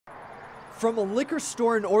From a liquor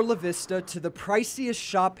store in Orla Vista to the priciest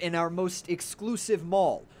shop in our most exclusive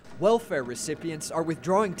mall, welfare recipients are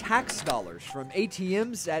withdrawing tax dollars from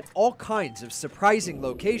ATMs at all kinds of surprising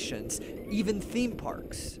locations, even theme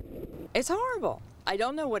parks. It's horrible. I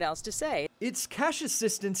don't know what else to say. It's cash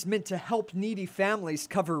assistance meant to help needy families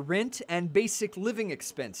cover rent and basic living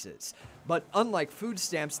expenses. But unlike food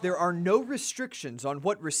stamps, there are no restrictions on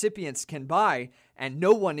what recipients can buy, and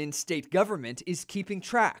no one in state government is keeping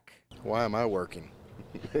track. Why am I working?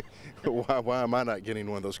 Why am I not getting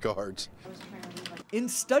one of those cards? In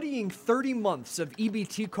studying 30 months of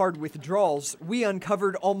EBT card withdrawals, we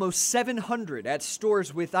uncovered almost 700 at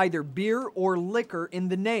stores with either beer or liquor in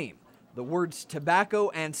the name. The words tobacco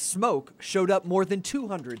and smoke showed up more than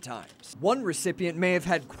 200 times. One recipient may have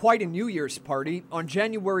had quite a New Year's party. On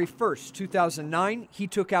January 1st, 2009, he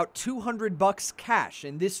took out $200 cash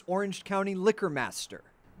in this Orange County Liquor Master.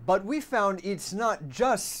 But we found it's not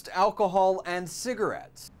just alcohol and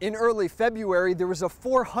cigarettes. In early February, there was a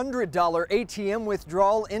 $400 ATM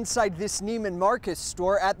withdrawal inside this Neiman Marcus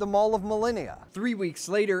store at the Mall of Millennia. 3 weeks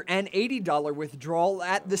later, an $80 withdrawal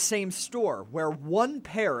at the same store, where one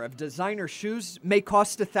pair of designer shoes may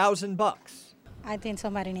cost $1,000. I think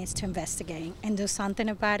somebody needs to investigate and do something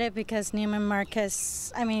about it, because Neiman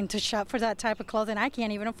Marcus, to shop for that type of clothing, I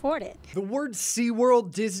can't even afford it. The words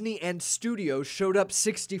SeaWorld, Disney, and Studios showed up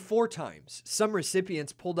 64 times. Some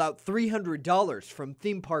recipients pulled out $300 from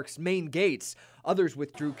theme parks' main gates. Others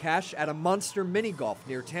withdrew cash at a Monster Mini Golf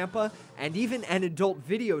near Tampa, and even an adult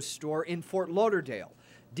video store in Fort Lauderdale.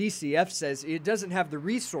 DCF says it doesn't have the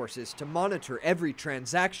resources to monitor every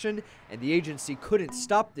transaction, and the agency couldn't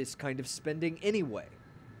stop this kind of spending anyway.